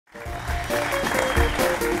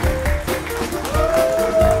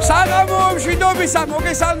მშვიდობისა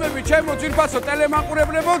მოგესალმებით ჩემო ძვირფასო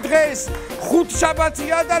ტელემაყურებლებო დღეს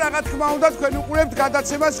ხუთშაბათია და რა თქმა უნდა თქვენ უყურებთ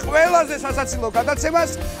გადაცემას ყველაზე სასაცილო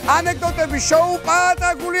გადაცემას ანეკდოტების შოუ პაატა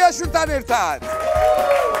გულიაშვილთან ერთად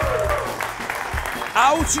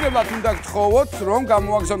აუცილებლად უნდა გთხოვოთ რომ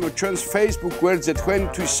გამოაგზავნოთ ჩვენს Facebook გვერდზე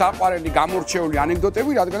თქვენთვის საყვარელი გამორჩეული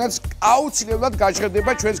ანეკდოტები რადგანაც აუცილებლად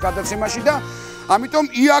გაჟღერდება ჩვენს გადაცემაში და ამიტომ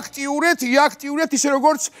იაქტიურეთ ისე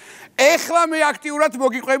როგორც ეხლა მე აქტიურად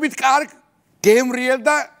მოგიყვებით კარგ გემრიელ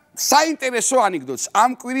და საინტერესო ანეკდოტს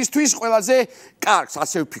ამ კვირისთვის ყველაზე კარგს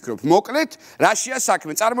ასე ვფიქრობ მოკლედ რაშია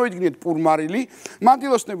საქმე წარმოვიდგინეთ პურმარილი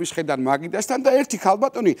მანდილოსნების ხედან მაგიდასთან და ერთი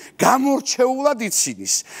ხალბატონი გამორჩეულად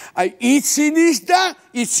იცინის აი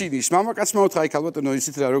იცინის მამაკაცმა უთხრა აი ხალბატონო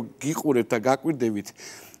იცით რა რომ გიყურებთ და გაკვირდებით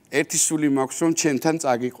ერთი სული მაქვს რომ ჩემთან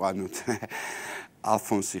წაგიყვანოთ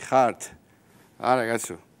ალფონსი ხართ არა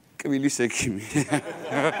კაცო კვილის ექიმი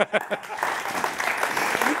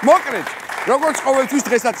მოკლედ როგორც ყოველთვის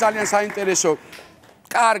დღესაც ძალიან საინტერესო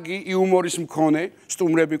კარგი იუმორის მქონე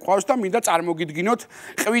სტუმრები ყავს და მინდა წარმოგიდგინოთ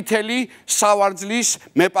ყვითელი სავარძლის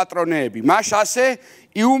მეპატრონეები მას ასე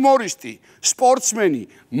იუმორისტი სპორტსმენი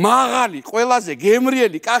მაღალი ყველაზე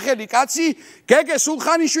გემრიელი კახელი კაცი გეგე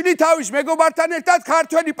სულხანიშვილი თავის მეგობართან ერთად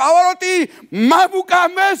ქართველი პავაროტი მამუკა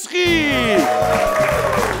მესხი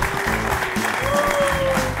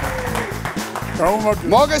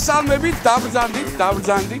მოგესალმებით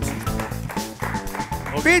დავბრძანდით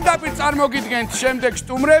პირდაპირ წარმოგიდგენთ შემდეგ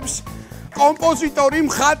სტუმრებს კომპოზიტორი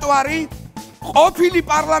მხატვარი ყოფილი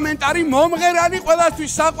პარლამენტარი მომღერალი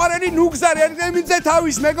ყველასთვის საყვარელი ნუგზარ ერგემლიძე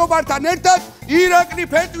თავის მეგობართან ერთად ირაკლი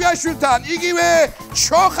ფეტვიაშვილთან იგივე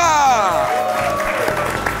ჩოხა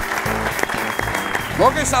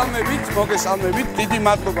მოგესალმებით დიდი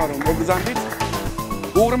მადლობა რომ მოგბრძანდით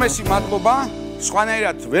უღრმესი მადლობა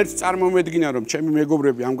სხვანაირად ვერც წარმომედგინა რომ ჩემი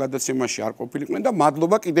მეგობრები ამ გადაცემაში არ ყოფილიყვნენ და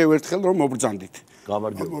მადლობა კიდევ ერთხელ რომ მოგბრძანდით.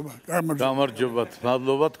 გამარჯობათ.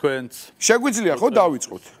 მადლობა თქვენც. შეგვიძლია ხო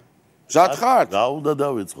დავიწყოთ? მზად ხართ? რა უნდა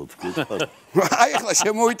დავიწყოთ? აი ახლა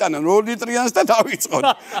შემოვიტანა 2 ლიტრიანს და დავიწყოთ.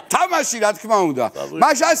 თამაში რა თქმა უნდა.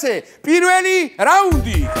 მას ასე პირველი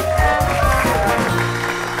რაუნდი.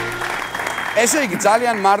 ესე იგი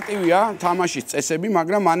ძალიან მარტივია თამაშის წესები,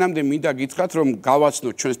 მაგრამ მანამდე მინდა გითხრათ რომ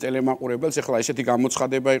გავაცნოთ ჩვენს ტელემაყურებელს, ეხლა ესეთი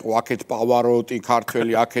გამოცხადება იყო, აქეთ პავაროტი,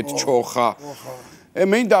 ქართველი, აქეთ ჩოხა.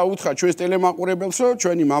 მინდა უთხრა ჩვენს ტელემაყურებელს, რომ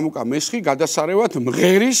ჩვენი მამუკა მესხი გადასარევად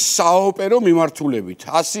მღერის საოპერო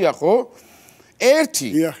მიმართულებით. ასია ხო? ერთი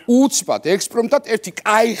უცბად ექსპრომტად ერთი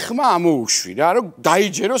კაი ხმა ამოუშვი რა, რომ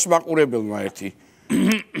დაიჯეროს მაყურებელმა ერთი.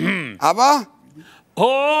 აბა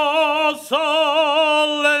Oh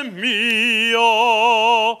sole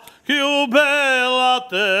mio più bella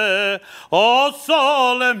te oh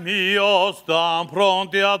sole mio stan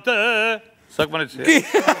pronti a te საკმარისია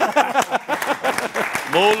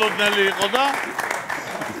მოლოდნელი იყო და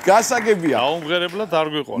გასაგებია აუმღერებლად არ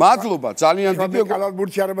გვიყვარს მადლობა ძალიან დიდი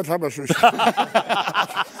კალათბურთი არება თამაშობს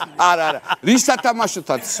არა რის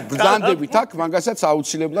სათამაშოთაც ბრძანდებით აქ მაგასაც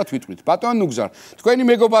აუცილებლად ვიტყვით ბატონ ნუგზარ თქვენი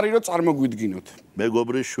მეგობარი რო წარმოგვიდგინოთ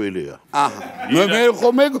მეგობრის შვილია მე ხო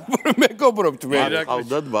მეგობრობთ მე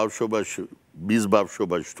ყავდათ ბავშვობაში მის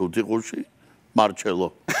ბავშვობაში თუთიყუში მარჩელო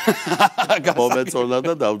მომეწონა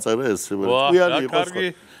და დავწერე ეს თქვენი იყოს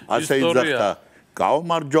ასე იძახდა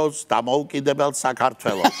გაუმარჯოს დამოუკიდებელ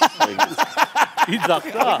საქართველოს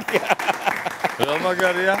იძახდა რა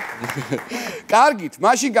მაგარია კარგით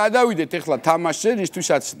მაშინ გადავიდეთ ახლა თამაშზე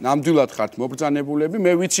რისთვისაც ნამდვილად ხართ მობრძანებულები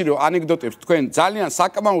მე ვიცი რომ ანეკდოტებს თქვენ ძალიან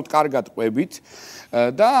საკმაოდ კარგად ყვებით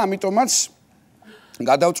და ამიტომაც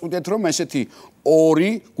გადავწყვიტეთ რომ ესეთი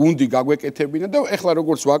ორი გუნდი გაგვეკეთებინა და ეხლა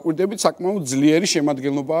როგორც ვაკვირდებით საკმაოდ ძლიერი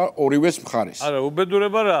შემადგენლობაა ორივეს მხარეს. არა,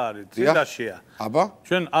 უბედურება რა არის? წინაშია. აბა?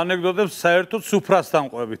 ჩვენ ანეკდოტებს საერთოდ სუფრასთან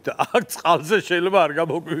ყვებით და აქ წყალზე შეიძლება არ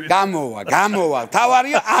გამოგვივიდეს. გამოვა.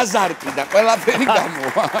 თავარია აზარტი და ყველაფერი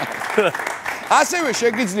გამოვა. ასევე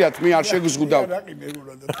შეგიძლიათ მე არ შეგზღუდავთ.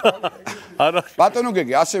 არა. ბატონო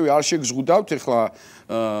გეგე, ასევე არ შეგზღუდავთ ეხლა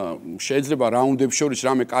შეიძლება რაუნდებს შორის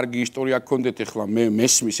რამე კარგი ისტორია გქონდეთ ეხლა მე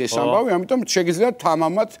მესმის ეს ამბავი, ამიტომ შეგიძლიათ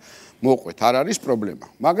თამამად მოყვეთ, არ არის პრობლემა.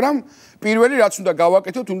 მაგრამ პირველი რაც უნდა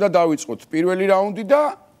გავაკეთოთ, უნდა დავიწყოთ პირველი რაუნდი და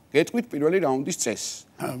გეტყვით პირველი რაუნდის წესს.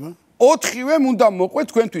 აბა. 4-ვე უნდა მოყვეთ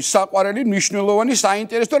თქვენთვის საყვარელი, მნიშვნელოვანი,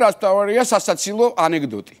 საინტერესო, რაც თავარია სასაცილო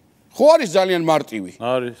ანეკდოტი. ხო არის ძალიან მარტივი?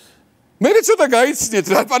 არის. მე ცოტა გაიცნიეთ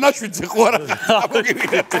რა პანაშვიდზე ხო არა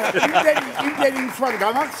გამოგივიდეთ. იმდენი მსვარ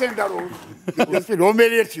გამახსენდა რომ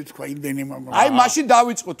რომელი ერთი თქვა იმდენი მამა. აი მაშინ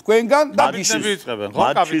დავიწყოთ თქვენგან და გიშის.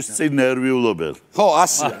 მატჩის წინ ნერვიულობენ. ხო,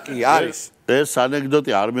 ასია კი არის. ეს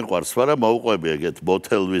ანეკდოტი არ მიყვარს, მაგრამ მოუყვები ეგეთ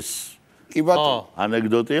ბოთელვის კი ბატონო.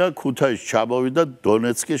 ანეკდოტია ქუთაისში ჩამოვიდა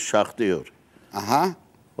დონეცკის შახტიორი. აჰა.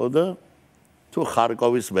 ხო და თუ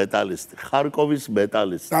ხარკოვის მეტალისტი.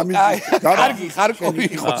 კარგი, ხარკოვი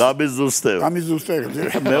იყო. გამიზუსტება.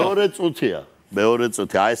 მეორე წუთია.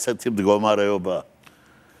 აი ესეთი მდგომარეობა.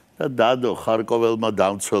 და დადო ხარკოველმა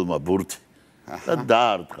დამცველმა ბურთი. და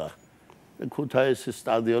დაარტყა. ქუთაისის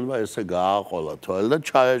სტადიონმა ესე გააყოლა თვალ და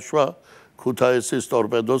ჩაეშვა ქუთაისის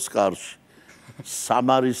ტორპედოს კარში.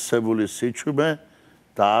 სამარისებული სიჩუმე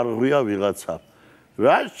დაარღვია ვიღაცამ.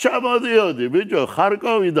 რა ჩამოდიოდი ბიჭო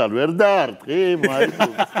ხარკოვიდან ვერ დაარტყი მაიკუ.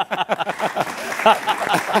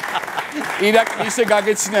 ირაკლი ისე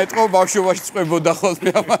გაგეცინა ეთყო ბავშვობაში წვებოდა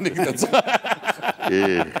ხოლმე ამ ანეკდოტს.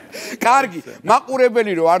 კარგი,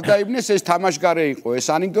 მაყურებელი რო არ დაიბნეს ეს თამაშგარე იყო ეს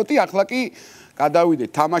ანეკდოტი, ახლა კი გადავიდეთ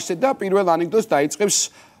თამაშზე და პირველ ანეკდოტს დაიწყებს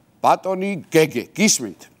ბატონი გეგე.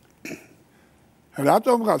 გისმენთ?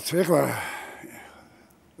 რატომღაც ეხლა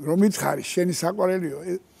რომ იცხარი შენი საყვარელიო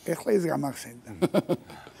ეხლა ის გამახსენდა.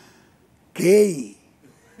 გეი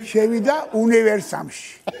შევიდა უნივერსამში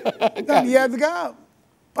და მიადგა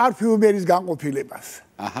პარფიუმერის განყოფილებას.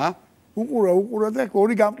 აჰა. უყურა და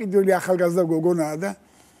ორი გამყიდველი ახალგაზრდა გოგონაა და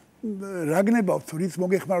რა გნებავთ რით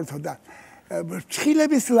მოგეხმაროთ და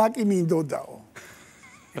ცხილების ლაკი მინდოდაო.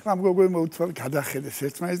 ეხლა მგოგოი მოუცვალ გადახედეს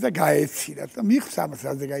ერთმანეთს და გაეცირა და მიხსამს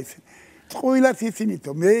რაზე გაიცინე. წყვილად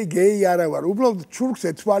იცინითო მე გეი არა ვარ უბრალოდ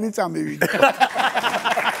ჩურქზე თვალი წამივიდა.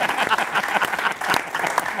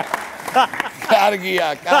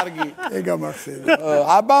 კარგი. ეგამახსენე.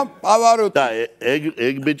 აბა პავაროტი. და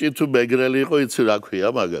ეგ ბიჭი თუ მეგრელი იყო იცი რა ქვია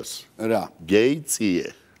მაგას? რა? გეიციე.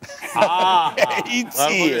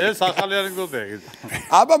 ეს ახალი ანეკდოტია.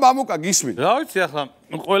 აბა მამუკა გისმით? რა ვიცი ახლა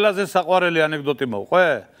ყველაზე საყვარელი ანეკდოტი მოყვე?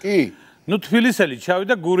 კი. ნუ თბილისელი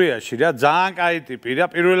ჩავიდა გურიაში რა ძალიან კაი ტიპი რა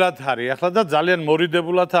პირველად არის ახლა და ძალიან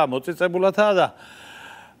მორიდებულადაა მოწიწებულადაა და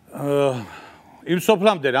იმ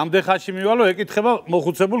სოფლამდე რამდენ ხანში მივალო ეკითხება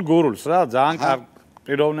მოხუცებულ გურულს რა ძალიან კარგ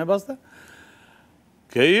პიროვნებას და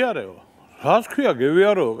გეიარეო რას ქვია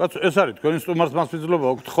გევიარეო კაცო ეს არის თქვენი სტუმარს მასპინძლობა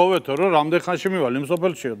გთხოვეთო რომ რამდენ ხანში მივალ იმ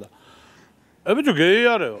სოფელშიო და ბიჭო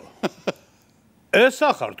გეიარეო ეს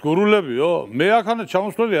ახართ გურულებიო მე აქანე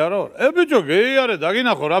ჩამოსვლელი არა ვარ ბიჭო გეიარე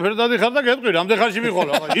დაგინახო რა ფერ დადიხარ და გეტყვი რამდენ ხანში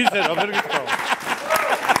მიყოლა ისე რა ფერ გითხრა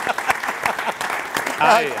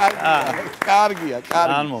კარგია.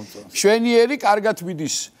 შვენიერი კარგად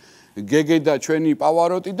მიდის გეგე და ჩვენი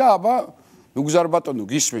პავაროტი და აბა ნუგზარ ბატონო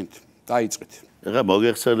გისმენთ დაიწყეთ. ეხლა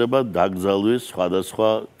მოგეხსენება დაგზალვის სხვადასხვა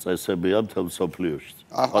წესებია მთელ მსოფლიოში.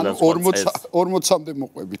 40-მდე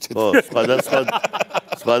მოყვებით. ხო,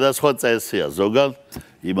 სხვადასხვა წესია. ზოგან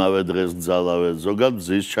იმავე დღეს გზალავენ, ზოგან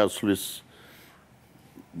მზის ჩასვლის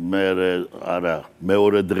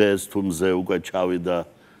მეორე დღეს თუ მზე უკვე ჩავიდა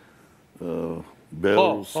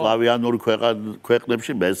სლავიანურ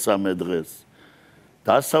ქვეყნებში მესამე დღეს.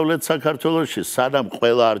 დასავლეთ საქართველოში სანამ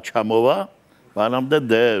ყველა არ ჩამოვა, მანამდე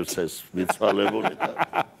დევს ეს მიცვალებული და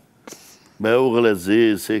მეუღლე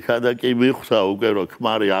ზის იქა და კი მიხვდა უკვე რომ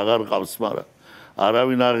ქმარი აღარ ყავს, მაგრამ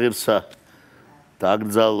არავინ აღირსა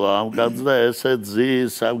დაგძალვა ამ კაცს და ესე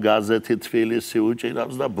ზის ამ გაზეთი თბილისი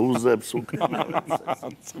უჭირავს და ბუზებს უკრავებს.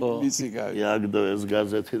 იაგდო ეს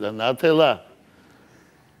გაზეთი და ნათელა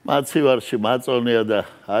მაცივარში მაწონია და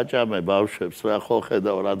აჭამე ბავშვებს რა ხო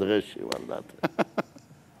ხედავ რა დღეში ვარ ნათელა.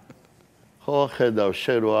 ხო ხედავ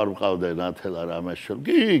შენ რო არ მყავდე ნათელა რამეშო.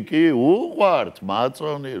 კი უყვართ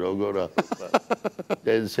მაწონი როგორა.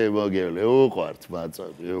 დენსე მოგევლე უყვართ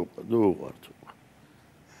მაწონი უყვართ.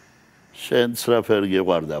 შენც რა ფერ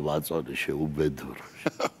გიყვარდა მაწონი შეუბედურო.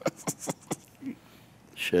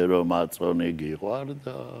 შენ რო მაწონი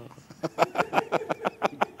გიყვარდა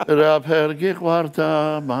რა ფერ გიყვარდა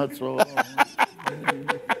მაწონი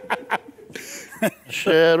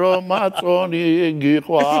შენ რო მაწონი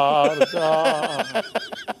გიყვარდა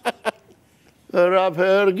რა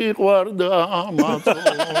ფერ გიყვარდა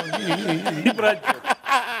მაწონი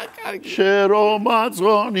შენ რო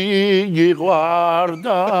მაწონი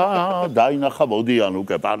გიყვარდა დაინახა მოდიან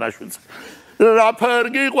უკვე პანაშვილს რა ფერ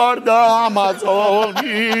გიყვარდა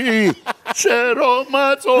მაწონი შენ რო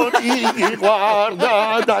მაწონი გიყვარდა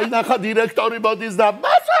დაინახა დირექტორი მოდის და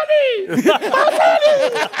მაწონი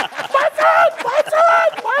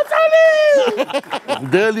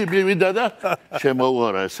დელი მივიდა და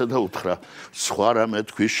შემოუარა ესე და უთხრა სხვა რამე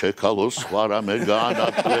თქვი შეკალო სხვა რამე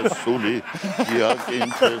განათლეს სული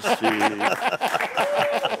იაკინთესი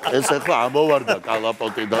ეს ახლა ამოვარდა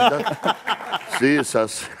კალაპოტიდან და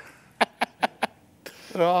ზისას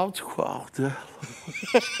რა თქვა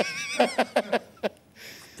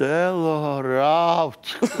დელო რა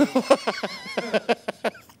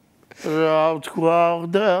რა თქვა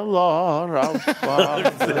ხდელა რა თქვა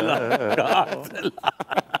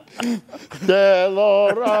ხდელო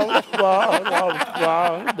რა თქვა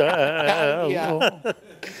ხდელო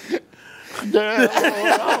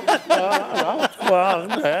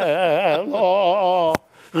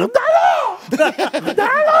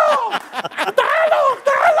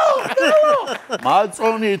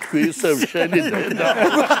მაწონი თქვი ისევ შენი დედა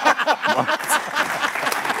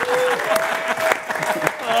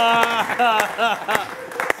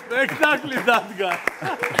სპექტაკლი დადგა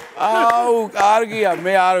აუ კარგია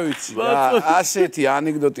მე არ ვიცი ასეთი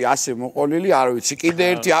ანეკდოტი ასე მოყოლილი არ ვიცი კიდე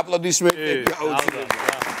ერთი აპლოდისმენტები აუცილებლად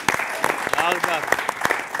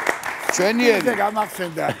ჩვენიერი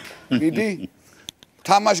გამახსენდა დიდი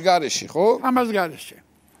თამაშგარეში ხო თამაშგარეში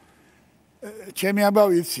ჩემი აბა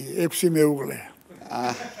ვიცი 6 მეუღლე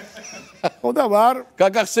ხოდა ვარ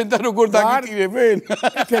გაგახსენდა როგორ დაგიტირებენ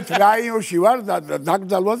ერთ რაიონში ვარ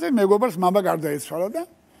დაგძალვაზე მეგობარს მამა გარდაეცვალა და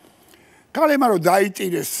ქალებმა რომ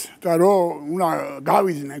დაიტირეს და რომ უნდა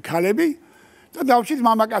გავიდნენ ქალები და დავჭით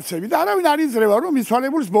მამაკაცები და არავინ არ იძლევა რომ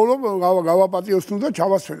მიცვალებულს ბოლო გავაპატიოსნო და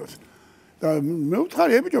ჩავასვენოთ და მე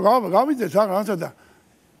ვთხარი ებიჭო გავიძეთ რაღაცა და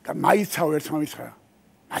მაიცავ ერთმა მითხრა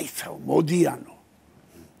მაიცავ მოდიანო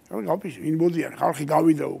რა გავფიშ ვინ მოდიან ხალხი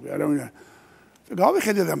გავიდა უკვე არავინ და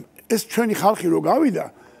გავიხედე და ეს ჩვენი ხალხი რო გავიდა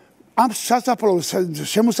ამ სასაფლაოს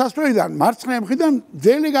შემოსასვლელიდან მარცხნივ მხრიდან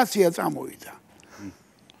დელეგაცია წამოვიდა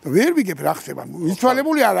და ვერ ვიგებ რა ხდება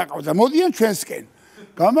მიცვალებული არ აყავდა მოდიან ჩვენსკენ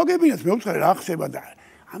გამოგებინეთ მე ვთქვი რა ხდება და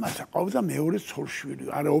ამას აყავდა მეორე ცოლშვილი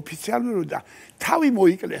არა ოფიციალური და თავი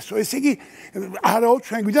მოიკლესო ესე იგი არაო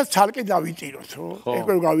ჩვენ გვიდა ცალკე დავიტიროთო ეგ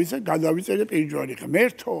რო გავიცე გადავიწერე პირჯვარი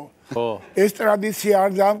ღმერთო ხო ეს ტრადიცია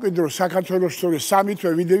არ დაამკვიდრო საქართველოს შორის 3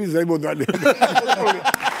 თვე ვიდები ზემოდან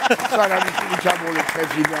სანამ ჩამოლე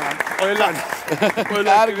ხეჭიდა ყველა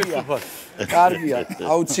კარგია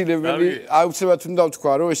აუცილებლად უნდა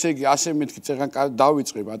ვთქვა რომ ესე იგი ასე მეთქი წეღან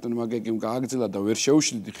დავიწყე ბატონმა გეგიმ გააგრძელა და ვერ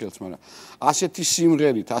შეუშლიდი ხელს მაგრამ ასეთი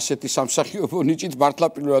სიმღერით ასეთი სამსახიობო ნიჭით მართლა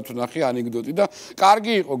პირველად ვნახე ანეკდოტი და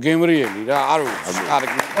კარგი იყო გემრიელი რა არ ვიცი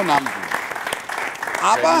კარგი იყო ნამდვილად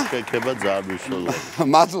აბა შეკება ძაბიშოლა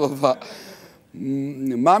მადლობა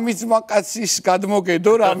მამის მაკაცის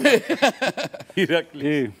გადმოგედო რამე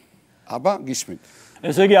ირაკლი აბა გისმით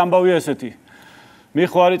ესე იგი ამბავია ესეთი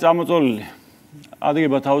მიხვარი წამოწოლილი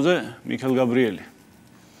ადგება თავზე მიქელ გაბრიელი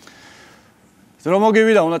რომ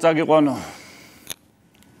მოგივიდა უნდა წაგიყვანო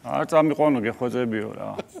არ წამიყვანო გეხვეწებიო რა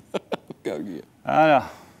კარგია არა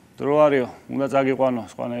დრო არისო უნდა წაგიყვანო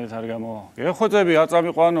სხვანაირად არ გამოვა გეხვეწები არ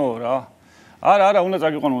წამიყვანო რა არა უნდა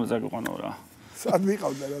წაგიყვანო რა სად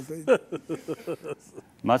მიყავდა რა საით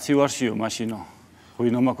მაცივარშიო მაშინო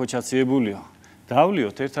ღვინომა ქოჩაციებულიო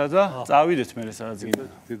დავლიოთ ერთად და წავიდეთ მერე სადაც გინდა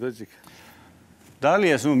დიდაჯიკ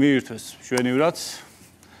დალიას ნუ მიირთვეს შვენივრად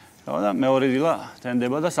და მეორე დილა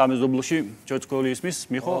თენდება და სამეზობლოში ჩოჩკოლი ისმის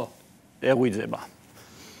მიხო ეღვიძება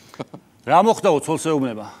რა მოხდაო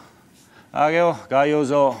ცოლსეუბნება აგეო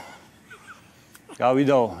გაიოზო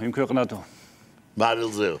გავიდაო იმ ქვეყნათო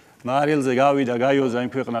მარილზე გავიდა გაიოზა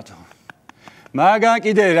იმ ქვეყნათო მაგან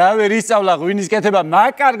კიდე რა ვერ ისწავლა ღვინის კეთება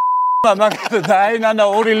მაკარ მაგათ დაენანა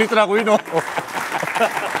 2 ლიტრა ღვინო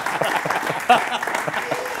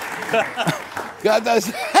გადას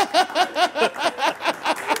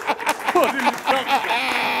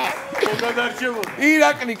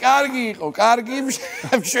ირაკლი კარგი იყო კარგი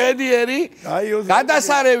მშვენიერი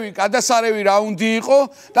გადასარევი რაუნდი იყო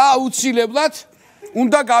და აუცილებლად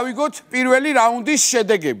უნდა გავიგოთ პირველი რაუნდის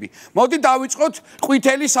შედეგები მოდი დავიწყოთ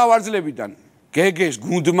ყვითელი სავარძლებიდან გეგეს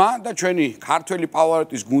გუნდმა და ჩვენი ქართველი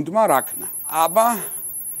პავაროტის გუნდმა რაკნა აბა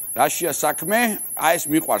რაშია საქმე აი ეს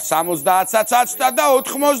მიყვარს 70-საც და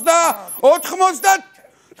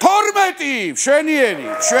 92 შვენიერი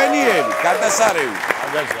გადასარევი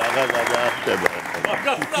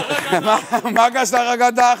მაგას აღა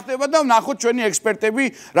გადაახტება და ვნახოთ ჩვენი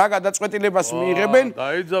ექსპერტები რა გადაწყვეტილებას მიიღებენ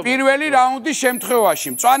პირველი რაუნდის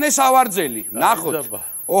შემთხვევაში მწვანე სავარძელი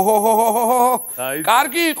ვნახოთ ოჰოჰოჰოჰო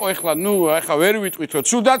კარგი იყო ეხლა ნუ ეხლა ვერ ვიტყვით რომ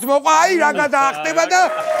ცუდად მოყვა აი რა გადაახტება და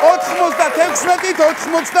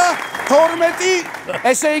 96-92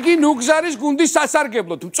 ესე იგი ნუგზარის გუნდის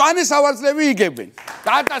სასარგებლოდ მწვანე სავარძლები იგებენ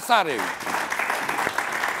გადასარევი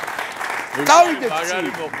დავიდეთ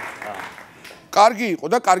კარგი იყო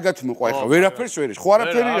და კარგად მოყვა ეხლა ვერაფერს ვერ ის ხო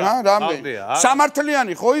არაფერი რა რამე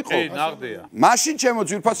სამართლიანი ხო იყო კი ნაღდია მაშინ ჩემო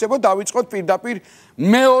ძვირფასებო დავიწყოთ პირდაპირ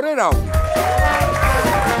მეორე რაუნდი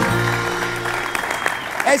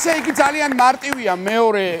ესე იგი ძალიან მარტივია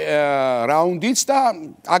მეორე რაუნდიც და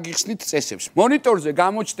აგიხსნით წესებს. მონიტორზე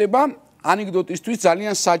გამოჩნდება ანეკდოტისთვის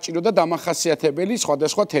ძალიან საჭირო და დამახასიათებელი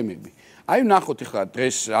სხვადასხვა თემები. აი ვნახოთ ახლა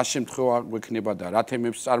დღეს რა შემთხვევა გვექნება და რა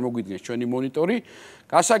თემებს წარმოგვიდგენს ჩვენი მონიტორი.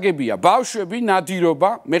 გასაგებია ბავშვები,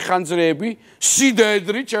 ნადირობა, მეხანძრეები,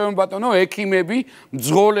 სიდედრი, ჩემო ბატონო, ექიმები,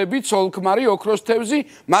 მძღოლები, ცოლქმარი, ოქროს თევზი,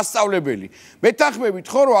 მასწავლებელი. მეთანხმებით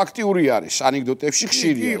ხო რომ აქტიური არის ანეკდოტებში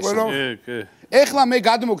ხშირია ეს. ეხლა მე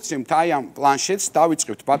გადმოგცემთ აი ამ პლანშეტს,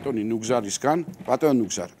 დავიწყებთ ბატონი ნუგზარისგან. ბატონო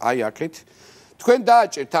ნუგზარ, აი აქეთ. თქვენ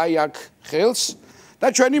დააჭერთ აი აქ ხელს და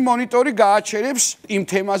ჩვენი მონიტორი გააჩერებს იმ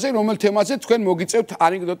თემაზე, რომელ თემაზე თქვენ მოგიწევთ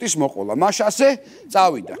ანეკდოტის მოყოლა. მაშ ასე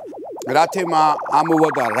წავიდა. რა თემა ამოვა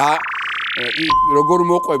და რა როგორ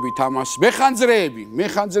მოყვებით ამას?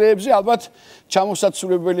 მეხანძრეებზე ალბათ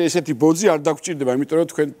ჩამოსაცურებელი ესეთი ბოძი არ დაგჭირდება, იმიტომ რომ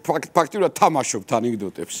თქვენ ფაქტიურად თამაშობთ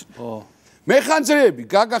ანეკდოტებს. მეხანძრეები,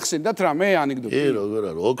 გაგახსენდათ რამე ანეკდოტი? როგორ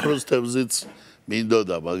არის? ოქროს თევზიც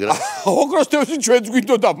მინდოდა, მაგრამ ოქროს თევზი ჩვენც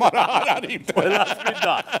გვინდოდა, მაგრამ არ არის. ყველას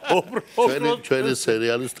მინდა. ჩვენი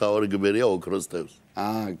სერიალის თავი გმირია ოქროს თევზი.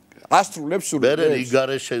 ასრულებს სურვილს. მე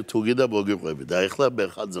რიგარეშე თუ გიდა მოგიყვები და ეხლა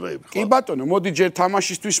მეხანძრეები ხო? კი ბატონო, მოდი ჯერ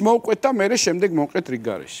თამაშისთვის მოვყვეთ და მე შემდეგ მოვყვეთ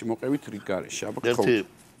რიგარეში. მოვყევით რიგარეში. ერთი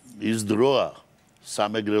ის დროა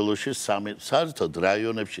სამეგრელოში საერთოდ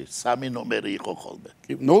რაიონებში 3 ნომერი იყო ხოლმე.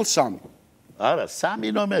 03. არა,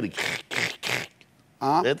 3 ნომერი.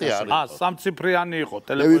 სამციფრიანი იყო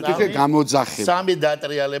ტელეფონი გამოძახე. 3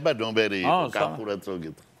 დატრიალება ნომერი იყო, კახურად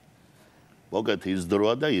წოგეთ. მოგეთ ის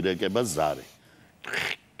დროა და ირეკება ზარი.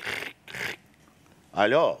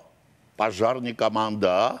 Алло, пожарная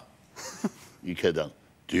команда. იქედან.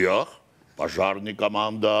 დიახ, пожарная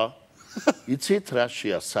команда. იცით რა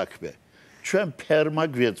შეა საქმე? ჩვენ ფერმა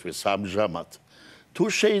გვეწვის ამჟამად. თუ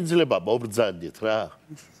შეიძლება მობრძანდით რა,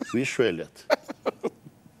 ვიშველეთ.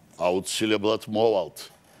 აუცილებლად მოვალთ.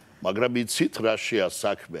 მაგრამ იცით რა შეა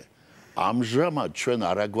საქმე? ამჟამად ჩვენ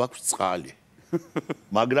არა გვაქვს წყალი.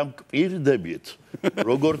 მაგრამ პირდებით,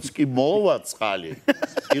 როგორც კი მოვა წყალი,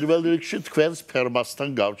 პირველ რიგში თქვენს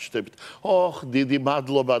ფერმასთან გავჩნდებით. ოხ, დიდი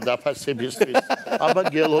მადლობა დაფასებისთვის. აბა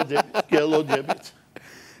გელოდებით.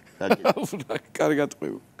 კარგად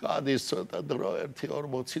ყვევ. გადის ცოტა დრო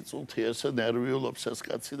 1-40 წუთი ესე ნერვიულობს ეს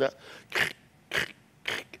კაცი და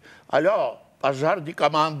Алло, пожарная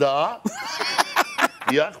команда.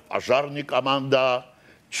 დიახ, пожарная команда.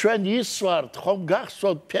 ჩვენ ის ვართ, ხომ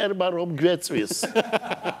გახსოვთ ფერმა რომ გვეწვის.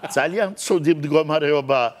 ძალიან ცუდი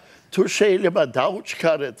მდგომარეობა. თუ შეიძლება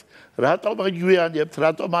დაუჩქარეთ, რატომ გვიანებთ,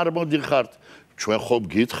 რატომ არ მოდიხართ? ჩვენ ხომ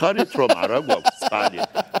გითხარით რომ არა გვაქვს წყალი,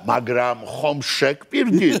 მაგრამ ხომ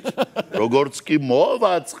შეგპირდით, როგორც კი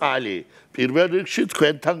მოვა წყალი, პირველ რიგში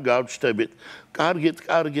თქვენთან გავჩნდებით.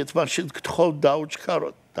 კარგით, მაშინ გთხოვთ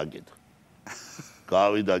დაუჩქაროთ, დაგიდ.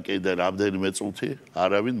 გავიდა კიდე რამდენიმე წუთი,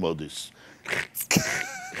 არავინ მოდის.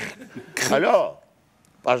 Алло,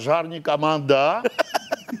 пожарная команда.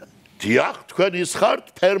 დიახ, თქვენ ის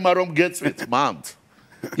ხართ, ფერმა რომ გეწვით მანდ.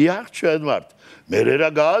 დიახ, ჩვენ ვართ. მე რა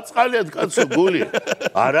გააწყალეთ კაცო გული.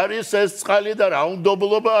 არ არის ეს წყალი და რა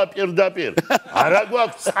უნდობლობაა პირდაპირ. არა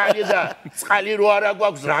გვაქვს წყალი და წყალი რო არა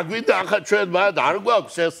გვაქვს, რა გვინდა ახლა ჩვენ მათ არ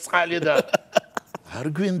გვაქვს ეს წყალი და არ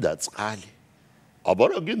გვინდა წყალი. აბა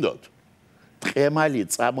რა გინდათ? ტყემალი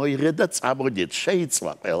წამოიღე და წამოდით,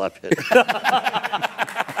 შეიცვა ყველაფერი.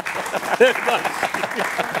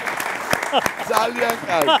 ძალიან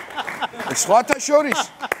კარგი. სხვათა შორის,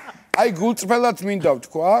 აი გულწრფელად მინდა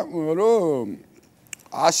ვთქვა, რომ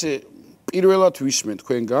ასე პირველად ვისმენ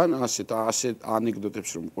თქვენგან, ასე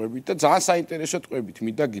ანეკდოტებს რომ ყვებით და ძალიან საინტერესო ტყვებით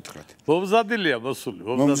მინდა გითხრათ. მომზადილია მოსული,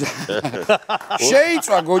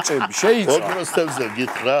 შეიწვა გოჭები, შეიწვა. ოქროს თევზზე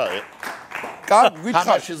გითხრა? გითხრა.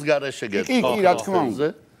 თამაშის გარეშე გეთქვა. კი, რა თქმა უნდა.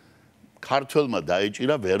 ქართველმა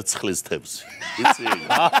დაიჭირა ვერცხლის თევზი. იცი?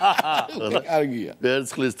 კარგია.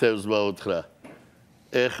 ვერცხლის თევზმა უთხრა.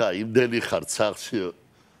 ეხა იმდენი ხარ სახლში.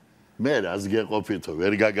 მე რას გეყოფითო,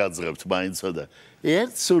 ვერ გაგაძღებთ მაინცო და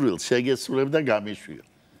ერთ სურვილს შეგესრულებ და გამიშვიო.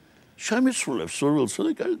 შემისრულებს სურვილს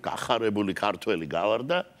და გახარებული ქართველი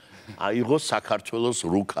გავარდა, აიღო საქართველოს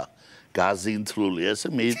რუკა. გაზინთლული ესე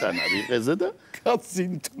მიიტანა რიყეზე და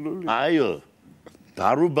გაზინთლული. აიო.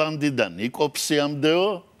 დარუბანდიდან ნიკოფსიამდეო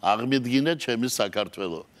აღმედგინა ჩემი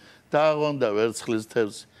საქართველო. დააღონდა ვერცხლის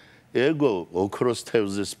თევზი. ეგო ოქროს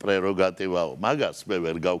თევზის პრეროგატივაო, მაგას მე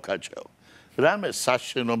ვერ გავკაჭეო. რამე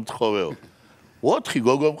საშენო მთხოვეო. 4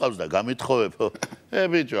 გოგო მყავს და გამithხოვებო.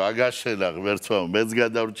 ბიჭო, აგაშენა ღმერთმა, მეც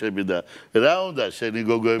გადავრჩები და რა უნდა შენი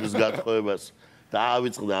გოგოების გათხოვებას?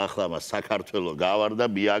 დაავიწყდა ახლა მას საქართველო გავარდა,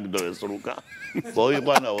 მიაგდო ეს რუკა.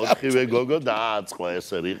 მოიყვანა 4-ვე გოგო და ააწყვა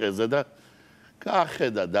ესე რიყეზე და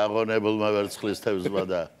გახედა დაღონებულმა ვერცხლის თევზმა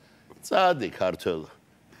და წადი ქართველო.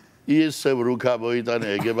 ისევ რუკა მოიტანა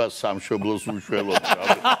ეგება სამშობლოს უშველოდ.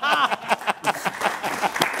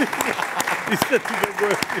 ისეთი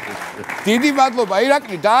გოგოები. დიდი მადლობა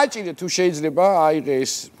ირაკლი, დააჭირე თუ შეიძლება აიღე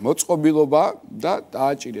ეს მოწყობილობა და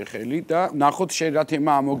დააჭირე ხელი და ნახოთ შენ რა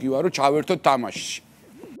თემა ამოგივარო, ჩავერთოთ თამაშში.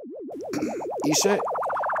 ისე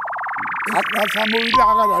რაც ამოვიდა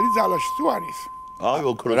აღარ არის ძალაში თუ არის? აი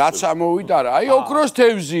ოქროს. რაც ამოვიდა რა, აი ოქროს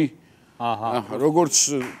თევზი. როგორც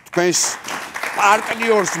თქვენს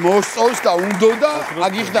პარტნიორს მოსწონს და უნდა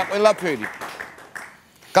აგიხდა ყველაფერი.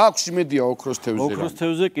 გაქვს იმედია ოქროს თევზზე. ოქროს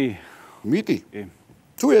თევზზე კი. მიდი? კი.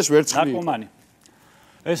 თუ ეს ვერცხლი. ნარკომანი.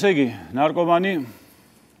 ესე იგი, ნარკომანი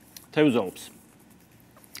თევზაობს.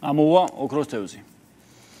 ამოვა ოქროს თევზი.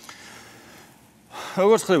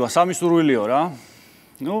 როგორც ხდება, სამი სურვილიო რა.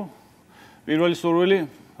 ნუ, პირველი სურვილი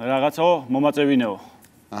რაღაცაო მომაწევინეო.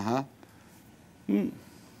 აჰა.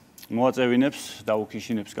 მოაწევინებს და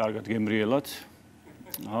უკიშინებს კარგად გემრიელად.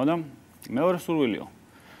 და მეორე სურვილიო.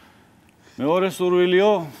 მეორე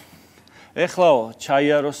სურვილიო ეხლაო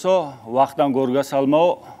ჩაიაროსო ვახტანგ გორგასალმაო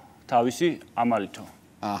თავისი ამალითო.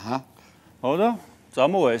 აჰა. და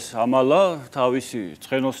წამოვა ეს ამალა თავისი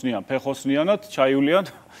ცხენოსნიან ფეხოსნიანად ჩაივლიან.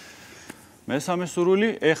 მესამე სურვილი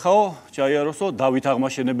ეხაო ჩაიაროსო დავით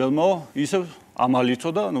აღმაშენებელმაო ისევ ამალითო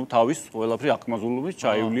და ნუ თავის ყველაფერი აკმაზულობის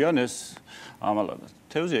ჩაივლიან ეს ამალა.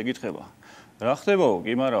 თევზი ეკითხება. რა ხდებაო?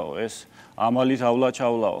 კი მარაო, ეს ამალით ავლა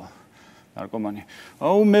ჩავლაო. ნარკომანი.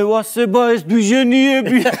 აუ მე ვასება ეს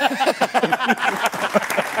დვიჟენიები.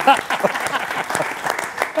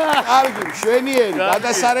 კარგი, შვენიერი,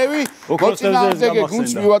 გადასარევი, მოწინააღმდეგე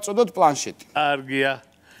გუნდს მივაწოდოთ პლანშეტი. კარგია.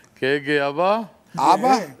 გეგე აბა.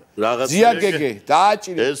 აბა? ზია გეგე,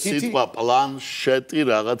 დააჭირე. ეს სიტყვა პლანშეტი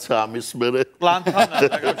რაღაცა ამის მერე. პლანთან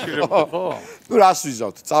დაკავშირებული ხო? ნუ რას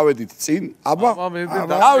ვიზავთ? წავედით წინ. აბა?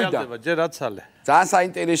 დავიდა. ჯერ აცალე. ძალიან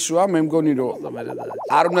საინტერესოა, მე მგონი რომ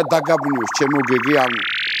არ უნდა დაგაბნიოს ჩემო გეგე ამ.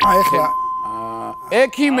 აი ახლა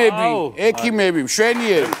ექიმები,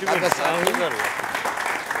 მშვენიერი, გადასარევი.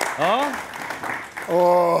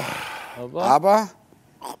 აბა?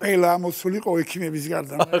 ყველა მოსულიყო ექიმების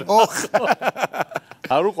გარდა. ოხ.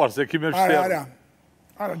 არ უყვარს ექიმებში არა.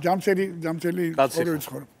 არა, ჯამწელი ორივე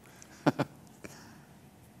ცხოვრობ.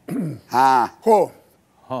 ხო.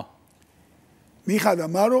 მიხადა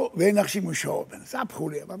მარო ვენახში მუშაობენ.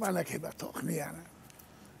 საფხურია, ბაბანაკება თოხნიან.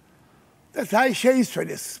 და საი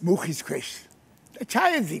შეისვენეს მუხის ქვეშ. და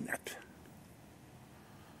ჩაეძინათ.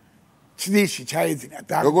 ცდილში ჩაეძინათ.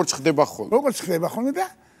 როგორც ხდება ხოლმე. და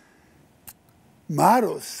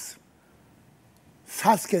მაროს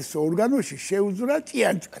სასქესო ორგანოში შეუძურა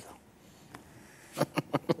ჭიანჭველა.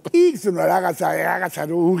 იქზნა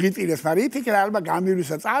რაღაცა უღიტინეს, მაგრამ ითიქრა ალბათ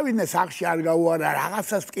გამივლისა წავიდნენ სახში არ გაუარა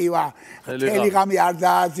რაღაცას ტკივა. ტელეგრამი არ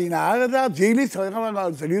დააძინა და ძილის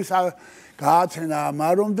გააცენა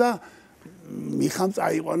მარომ და მიხამ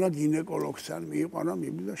წაიყვანა გინეკოლოგთან, მიიყვანა,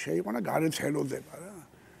 მივიდა, შეიყვანა, გარეთ ელოდება რა.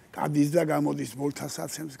 გადის და გამოდის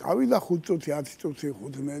ბოლთასაცემს, გავიდა 5 წუთი, 10 წუთი,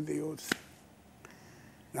 15, 20.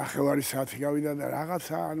 ნახევარი საათი გავიდა და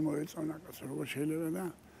რაღაცა არ მოეწონა კაცო, როგორ შეიძლება და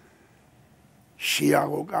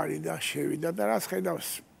შეაღო კარი და შევიდა და რას ხედავს?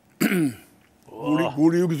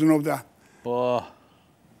 გული უგზნობდა.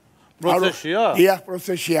 პროცესია? დიახ,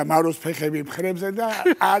 პროცესია, მაროს ფეხები მხრებზე და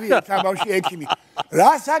არის თამაში ექიმი.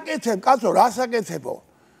 რას აკეთებ, კაცო, რას აკეთებო?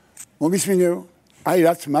 მომისმინეო? აი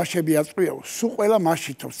რაც მაშები აწყვიაო, სულ ყველა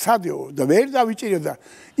მაშითო, სცადეო და ვერ დავიჭირო და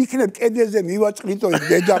იქნებ კედელზე მივაწყლიტო ეს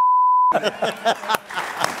დედა.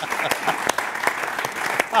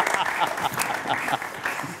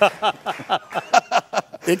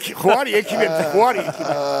 ხوارი ექიმები, ხوارი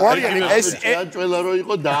ეს ჭიანჭველა რო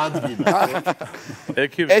იყო დაადგინა.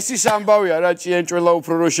 ეს ის ამბავია რა, ჭიანჭველა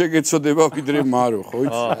უფრო რო შეგეცოდება ვიდრე მარო, ხო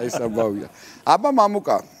იცი? ეს ამბავია. აბა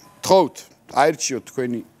მამუკა, თხოვთ, აერჩიოთ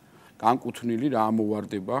თქვენი განკუთვნილი რა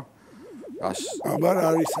ამოვარდება. აბა რა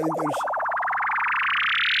არის საინტერესო?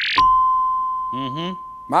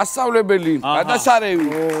 მასწავლებელი, გადასარევი.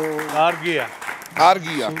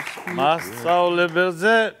 კარგია.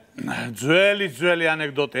 მასწავლებელზე ძველი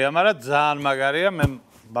ანეკდოტია, მაგრამ ძალიან მაგარია, მე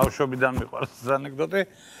ბავშვობიდან მიყვარს ეს ანეკდოტი.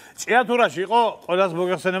 ჭიათურაში იყო ყველას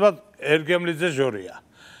მოგეხსენებათ ერგემლიძე ჟორია.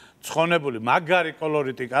 ცხონებული, მაგარი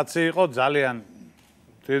კოლორიტი კაცი იყო, ძალიან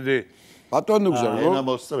დიდი ბატონ ნუგზარ, ხო?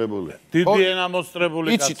 ენამოსტრებული. დიდი ენამოსტრებული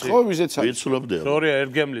კაცი. იცით ხო, ვიზეც არის? ვიცნობდია. ჟორია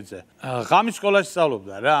ერგემლიძე. ღამის სკოლაში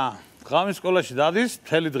სწავლობდა რა. ღამის სკოლაში დადის,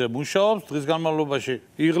 მთელი დღე მუშაობს, დღის განმავლობაში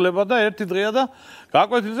იღლება და ერთი დღეა და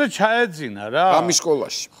გაკვეთილზე ჩაეძინა რა. ღამის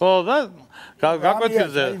სკოლაში. ხო და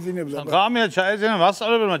გაკვეთილზე ღამია ჩაეძინა,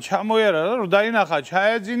 მასწავლებელმა ჩამოიარა და დაინახა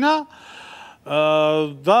ჩაეძინა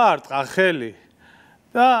დაარტყა ხელი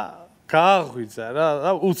და გააღვიძა რა,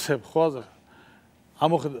 უცებ ხო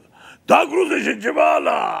ამოხედა. დაგრუზე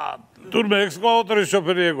შეჭმალა. თურმე ექსკავატორის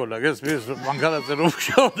შოფერი ეგონა, გესმის, მანქანაზე რომ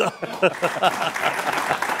ვშავდა.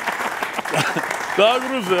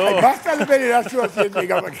 დაგრუზეო. გასწავლებელი რა შუაში ეძი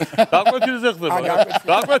გამაკეთე. გაკვეთილზე ხდება.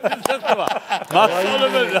 გაკვეთილზე ხდება.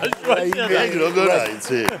 მასწავლებელი რა შუაში. ეგ როგორ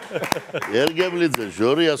აიცი? ერგემლიძე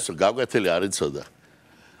ჟორიას გაკვეთილი არ იცოდა.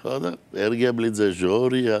 ხო და ერგემლიძე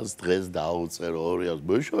ჟორიას დღეს დაუწერო 200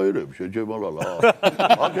 მეშაირებ შეჯემალა.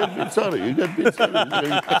 აგერ ბიცარი, იგერ ბიცარი.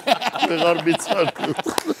 ვეღარ ბიცარი.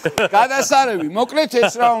 გადასარევი, მოკლედ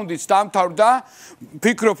ეს რაუნდიც დამთავრდა.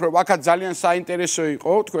 ფიქრობ, რომ აქაც ძალიან საინტერესო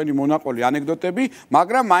იყო თქვენი მონაყოლი ანეკდოტები,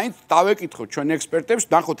 მაგრამ მაინც დავეკითხოთ ჩვენ ექსპერტებს,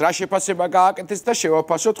 ნახოთ რა შეფასება გააკეთეს და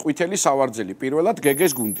შევაფასოთ ყვითელი სავარძელი. პირველად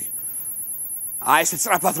გეგეს გუნდი. აი ეს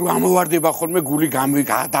სწრაფად რო ამოვარდება ხოლმე გული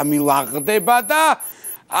გადამილაღდება და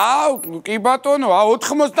აუ, კი ბატონო,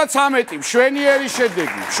 93 მშვენიერი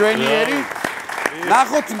შედეგი, მშვენიერი.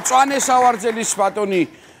 ნახოთ მწვანე სავარძელის ბატონი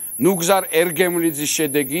ნუგზარ ერგემლიძის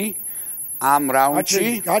შედეგი ამ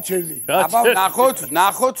რაუნდში. გაჩერდი. აბა ნახოთ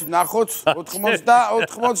 93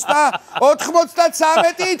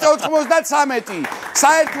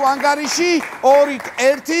 საერთო ანგარიში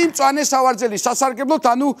 2-1 მწვანე სავარძელის სასარგებლოდ,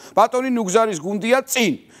 ანუ ბატონი ნუგზარის გუნდია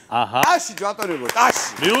წინ. აჰა. აში ბატონებო,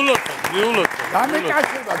 აში. მიულოთ.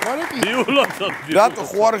 გამეკაშება, თორემ მიულოთ. რატო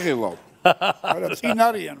ხო არ ღელავ? არა, წინ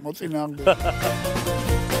არიან, მოწინააღმდეგე.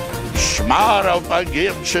 Шмара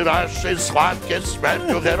погибший схватки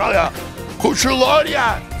смертью героя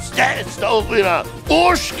Кушулория здесь толпина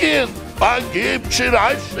Пушкин погибший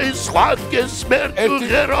схватки смертью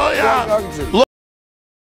героя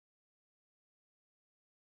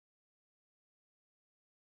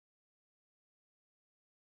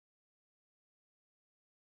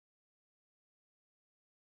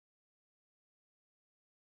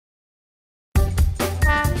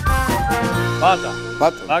ბატა.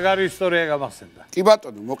 ბატონო. მაგარი ისტორია გამახსენდა. კი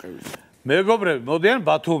ბატონო, მოყევით. მეგობრები, მოდიან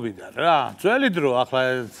ბათუმიდან რა. ძველი დრო, ახლა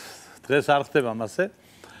დღეს არ ხდება მასე.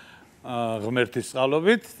 ღმერთის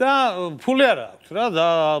წყალობით და ფული არ აქვს რა და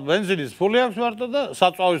ბენზინის ფული აქვს მარტო და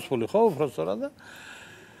საწვავის ფული ხო უბრალოდ და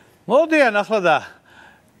მოდიან ახლა და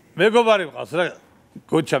მეგობარი მყავს რა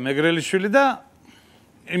გოჩა მეგრელიშვილი და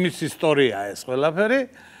იმის ისტორია ეს ყველაფერი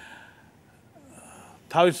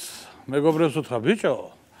თავის მეგობრებს უთხრა ბიჭო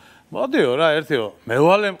მოდიო რა ერთიო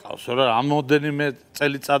მევალე მყავს რა ამოდენიმე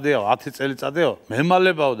წელიწადია 10 წელიწადია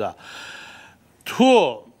მემალებაო და თუ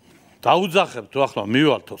დაუძახებ თუ ახლა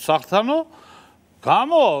მივალთო სახთანო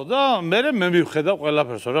გამო და მე მივხედავ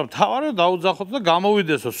ყველაფერს რა თავარი დაუძახოთ და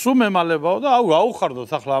გამოვიდესო სულ მემალებაო და აუ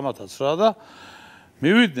აუხარდოთ ახლა ამათაც რა და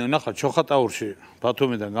მივიდნენ ახლა ჩოხატაურში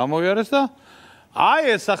ბათუმიდან გამოვიარეს და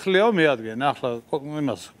აი ეს სახლიაო მიადგენ ახლა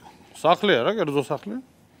იმას სახლია რა კერძო სახლია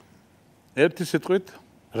ერთი სიტყვით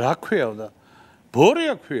რა ქვიაო და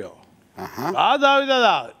ბორია ქვიაო აჰა დავიდა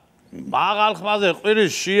და მაღალ ხმაზე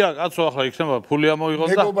ყვირის შია კაცო ახლა იქნება ფული ამოიღო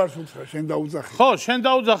და მეგობარს უთხრა შენ დაუძახე ხო შენ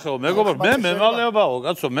დაუძახეო მეგობარ მე მემალებაო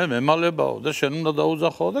კაცო მე მემალებაო და შენ უნდა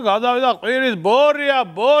დაუძახო და გადავიდა ყვირის ბორია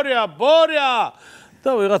და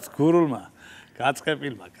ვიღაც გურულმა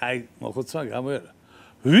გაწყეპილმა კაი მოხუცმა გამოერა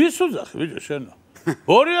ვის უძახი ბიჭო შენო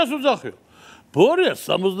ბორიას უძახიო ბორია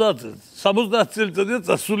 70 წელიწადია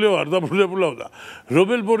წასულიო არ დაბრუნებულა და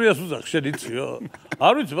რომელ ბორიას უძახ შენ იციო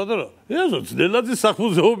არ ვიცი ბატონო ეზო ძნელაძის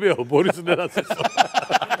სახმუზეობიაო ბორის ძნელაძის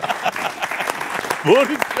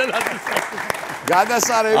ბორის ძნელაძის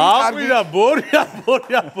გადასარევი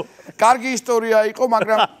ბორია კარგი ისტორია იყო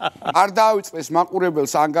მაგრამ არ დაავიწყდეს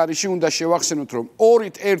მაყურებელს ანგარიში უნდა შევახსენოთ რომ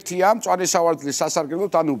 2-1-ია მწვანე სავარძლის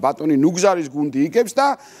სასარგებლოდ ანუ ბატონი ნუგზარის გუნდი იგებს და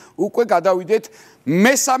უკვე გადავიდეთ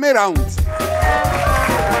მესამე რაუნდზე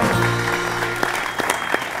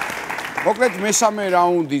მოკლედ მესამე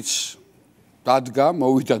რაუნდიც დადგა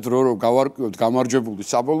მოვიდა დრო რომ გავარკვიოთ გამარჯვებული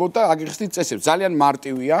საბოლოოდ და აგიხსნით წესებს ძალიან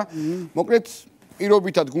მარტივია მოკლედ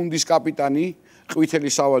პირობითად გუნდის კაპიტანი ყვითელი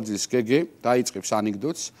სავარძლის გეგე დაიწყებს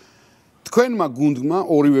ანეკდოტს თქვენმა გუნდმა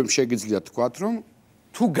ორივემ შეგიძლიათ თქვათ რომ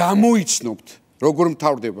თუ გამოიცნობთ როგორ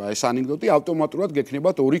მთავრდება ეს ანეკდოტი ავტომატურად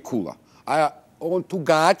გექნებათ 2 ქულა აი თუ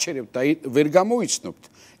გააჩერებთ და ვერ გამოიცნობთ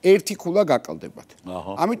ერთი ქულა გაკლდებათ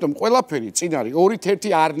ამიტომ ყველაფერი წინ არის 2-1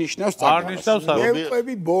 არ ნიშნავს წაგებას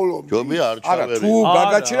მევყვები ბოლომდე ჯობი არჩევერი თუ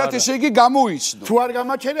გაგაჩერათ ესე იგი გამოიცნო თუ არ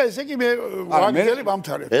გამაჩერა ესე იგი მე ვაგრძელი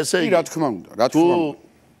ვამთავრებ ესე იგი რა თქმა უნდა რა თქმა უნდა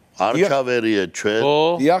არჩევერია ჩვენ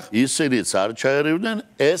დიახ ისინიც არჩევერებდნენ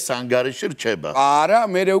ეს ანგარიში რჩება არა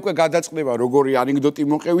მე უკვე გადაწყდება როგორი ანეკდოტი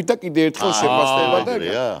მოყევით და კიდე ერთხელ შეფასდება და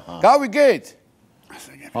გავიგეთ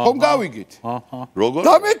ხომ გავიგეთ როგორ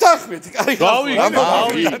დამეთახმეთ კაი გავიგე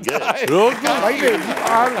როგორ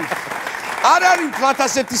არ არის თქვათ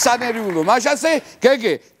ასეთი სანერიულო მაშასე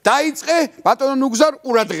გეგე დაიწყე ბატონო ნუგზარ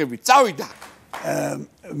ყურადღებით წავიდა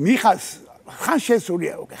მიხას ხან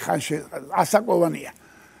შესულია, ხან ასაკოვანია.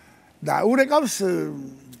 და ურეკავს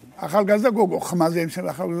ახალგაზრდა გოგო ხმაზე იმსა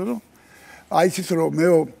ახალგაზრდა რომ აიცით რომ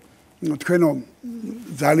მეო თქვენო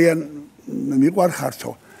ძალიან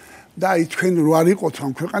მიყვარხართო და აი თქვენ რო არ იყოთ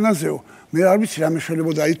ამ ქვეყანაზეო მე არ ვიცი რა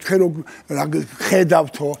მეშველებოდა აი თქვენ რო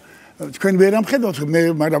ხედავთო თქვენ ვერ ამხედავთ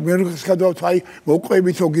მაგრამ მე ხედავთ აი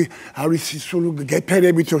მოყვებითო არ ვიცი სულ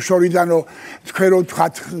გეფერებითო შორიდანო თქვენ რო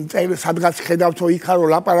თქვათ სადღაც ხედავთო იქა რო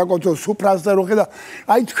ლაპარაკობთო სუფრაზე რო ხედავ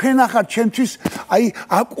აი თქვენ ახარ ჩემთვის აი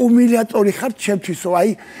აკუმულატორი ხართ ჩემთვისო აი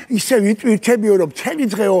ისე ვიტვირთებიო რომ მთელი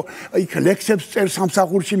დღეო იქ ლექსებს წერ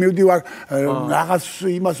სამსახურში მივდივარ რაღაც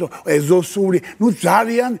იმასო ეზოსური ნუ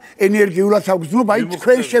ძალიან ენერგიულად აგზნობ აი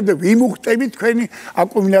თქვენ შემდეგ ვიმუხტები თქვენი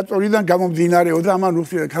აკუმულატორიდან გამომდინარეო და ამან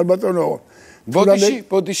უხდია ქალბატონო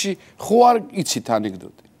ბოდიში ხო არ იცით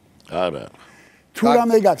ანეკდოტი? არა. თუ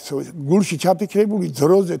რამე გაქცევ, გულში ჩაფიქრებული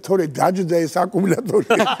ძროზე თორე დაჯდა ეს აკუმულატორი.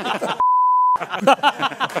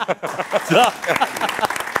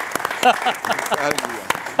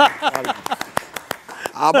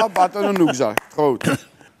 აბა ბატონო ნუგზარ, თხოვთ.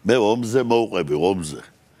 მე ომზე მოვყვები, ომზე.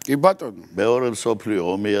 კი ბატონო. მეორე მსოფლიო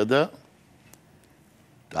ომია და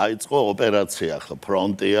დაიწყო ოპერაცია ხა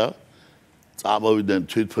ფრონტია. წამოვიდნენ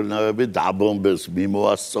თვითმფრინავები, დაბომბეს,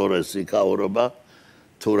 მიმოასწორეს იქაურობა.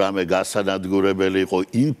 თუ რამე გასანადგურებელი იყო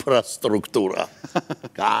ინფრასტრუქტურა.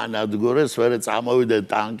 გაანადგურეს, მერე წამოვიდნენ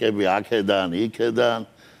ტანკები აქედან, იქედან,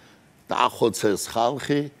 დახოცეს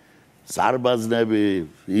ხალხი, ზარბაზნები,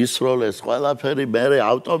 ისროლეს ყველაფერი, მერე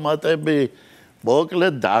ავტომატები,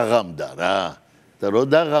 მოკლედ დაღამდა რა. და რო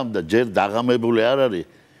დაღამდა, ჯერ დაღამებული არ არის,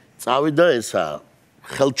 წავიდა ესა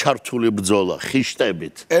ხელჩართული ბრძოლა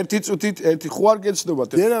ხიშტებით. ერთი წუთით ერთი ხო არ გეცნობათ?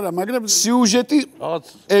 ვერ არა, მაგრამ სიუჟეტი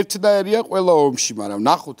ერთნაირია ყველა ომში, მაგრამ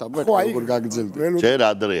ნახოთ აბა როგორ გაგძელდა. ჯერ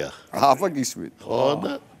ადრეა. აბა გისმით. ხო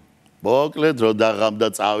და მოკლედ რო დაღამდა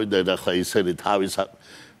წავიდნენ ახლა ისინი თავის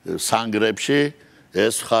სანგრებში,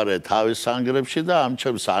 ეს ხარე თავის სანგრებში და ამ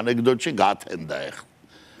ჩემს ანეკდოტში გათენდა ახლა.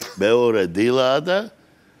 მეორე დილაა და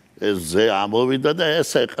ეს ზე ამოვიდა და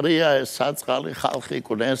ეს ეყრია ეს საწყალი ხალხი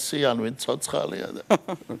კნესიან ვინ ცოცხალია და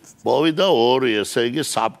მოვიდა ორი ესე იგი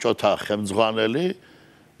საბჭოთა ხელმძღვანელი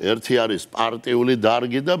ერთი არის პარტიული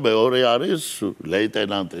დარგი და მეორე არის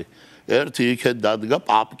ლეიტენანტი ერთი იქეთ დადგა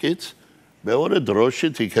პაპკით მეორე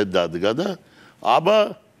დროშით იქეთ დადგა და აბა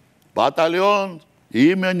ბატალიონ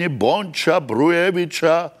იმენი ბონჩა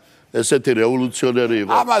ბრუევიჩა ესეთი რევოლუციონერი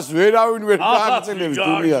იყო. ამას ვერავინ ვერ გააგრძელებს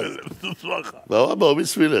დუნიას. ბაბა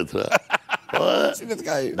მომისმინეთ რა. ცინეთ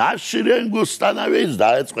კაი. ნაშირენ გუსტანავიც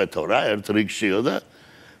დაეწყვეთო რა ერთ რიგშიო და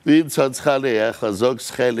ვინ ცოცხალია ახლა ზოგს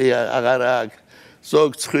ხელი აღარ აქვს,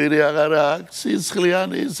 ზოგს ხვირი აღარ აქვს,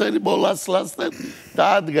 სისხლიანი ისინი მოლასლასდნენ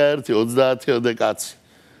დადგა ერთი 30-ოდე კაცი.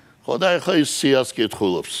 ხო და ახლა ის სიას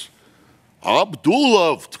კითხულობს.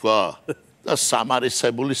 აბდულოვ თქვა და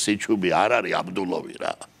სამარისებული სიჩუბი არ არის აბდულოვი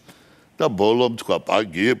რა. და ბოლომ თქვა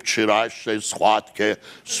погиб вчерашний схватке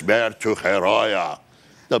смертью героя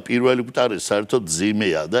და პირველი კვტარი საერთოდ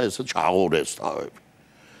ძიმეა და ესე ჩაღურეს თავები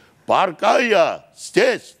Паркая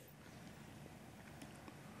здесь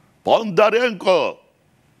Бондаренко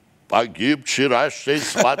погиб вчерашний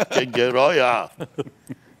схватке героя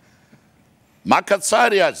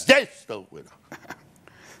Макацария здесь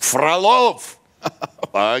Фролов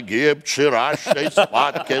погиб вчерашней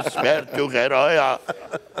схватке смертью героя.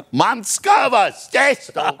 Манского здесь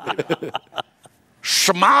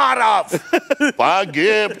Шмаров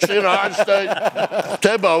погиб вчерашней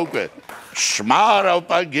Шмаров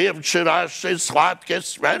погиб вчерашней схватке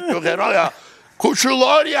смертью героя.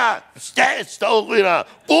 Кучулория здесь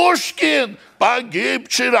Пушкин погиб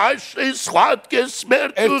вчерашней схватке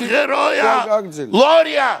смертью героя.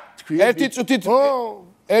 Лория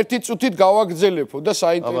ერთი წუთით გავაგრძელებო და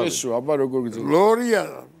საინტერესოა, აბა როგორ გძელო.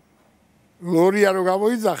 ლორია რო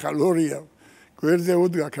გამოიძახა, ლორია. გვერდზე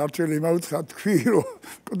უდგა ქართველი მოუთხა თქვი რომ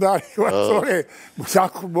მკვდარი ვაწორე,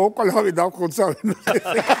 მოკლავი დავხოცავენ.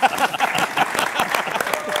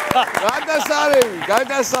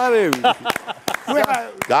 გადასარევი.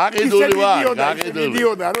 გაყიდული ვარ, გაყიდული.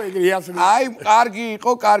 აი, კარგი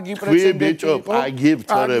იყო, კარგი პრეცედენტი იყო. პაგიბ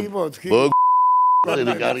თორე.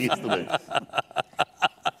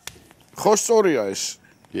 ხო სწორია ეს.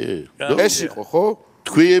 კი. ეს იყო, ხო?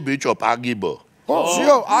 თქვი ბიჭო, პაგიბო.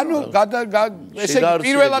 ხო, ანუ ესე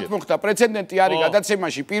პირველად მოხდა პრეცედენტი არის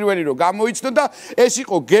გადაცემაში პირველი რომ გამოიცნო და ეს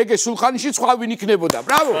იყო გეგე სულხანიში სხვა ვინ იქნებოდა.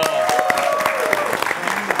 ბრავო.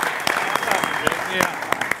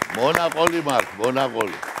 მონაყოლი მაქვს,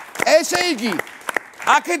 მონაყოლი. ესე იგი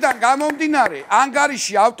აქედან გამომდინარე,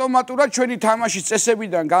 ანგარიში ავტომატურად ჩვენი თამაშის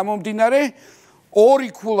წესებიდან გამომდინარე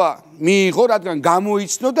ორი ქულა მიიღო, რადგან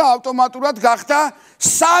გამოიცნო და ავტომატურად გახდა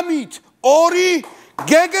 3-ით 2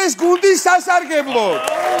 გეგეს გუნდის სასარგებლოდ.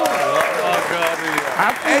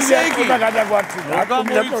 ესე იგი,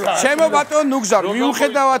 შემო ბატონ ნუგზარ,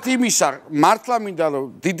 მიუხედავად იმისა, მართლა მინდა რომ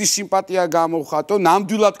დიდი სიმპათია გამოვხატო,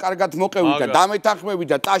 ნამდვილად კარგად მოყევი და დამეთანხმები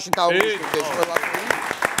და ტაში დაუბრუნდეს ყველაფერი.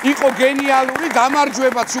 იყო გენიალური,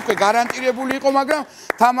 გამარჯვებაც უკვე გარანტირებული იყო, მაგრამ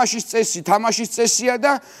თამაშის წესია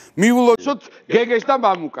და მიულოცოთ გეგეს და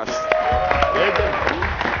მამუკას.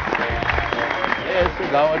 ესე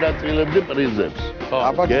გავანაწილებდი პრიზებს.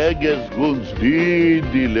 გეგეს გუნდს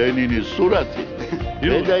დიდი ლენინის სურათი.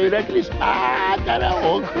 მესხი პატარა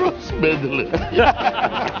ოქროს მედლი.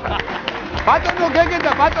 ბატონო გეგე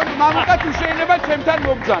და ბატონო მამუკა თუ შეიძლება ჩემთან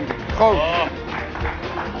მოგძანდეთ, ხო?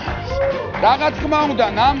 რაღაც ხმა უნდა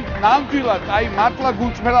ნამდვილად, აი მართლა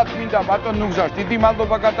გულწრფელად მინდა ბატონ ნუგზარს დიდი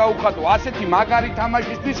მადლობა გადაუხადო ასეთი მაგარი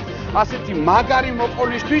თამაშისთვის, ასეთი მაგარი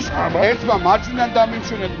მოყოლისთვის, ერთმა მარჯვნიდან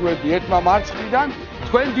დამიმშვენეთ გვერდი, ერთმა მარცხნიდან.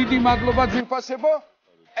 თქვენ დიდი მადლობა ძვირფასებო.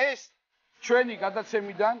 ეს ჩვენი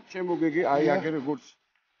გადაცემიდან, ჩემო გეგე, აი აგერ როგორც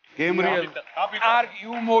გემრიელ, კარგი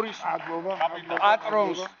იუმორის მადლობა,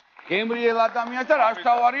 პატრონს, გემრიელ ადამიანს და რაც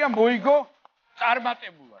თავარია მოიგო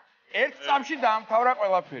წარმატებულად. ერთ წამში დაამთავრა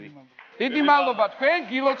ყველაფერი. დიდი მადლობა თქვენ,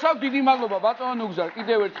 გილოცავ, დიდი მადლობა ბატონო ნუგზარ,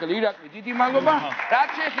 კიდევ ერთხელ ირაკლი, დიდი მადლობა. რაც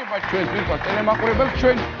შეეხება ჩვენს ვირტუალ ტელემაყურებელს,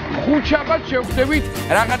 ჩვენ ხუთშაბათს შევხვდებით,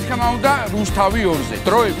 რა თქმა უნდა, რუსთავი 2-ზე.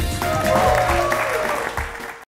 დროებით.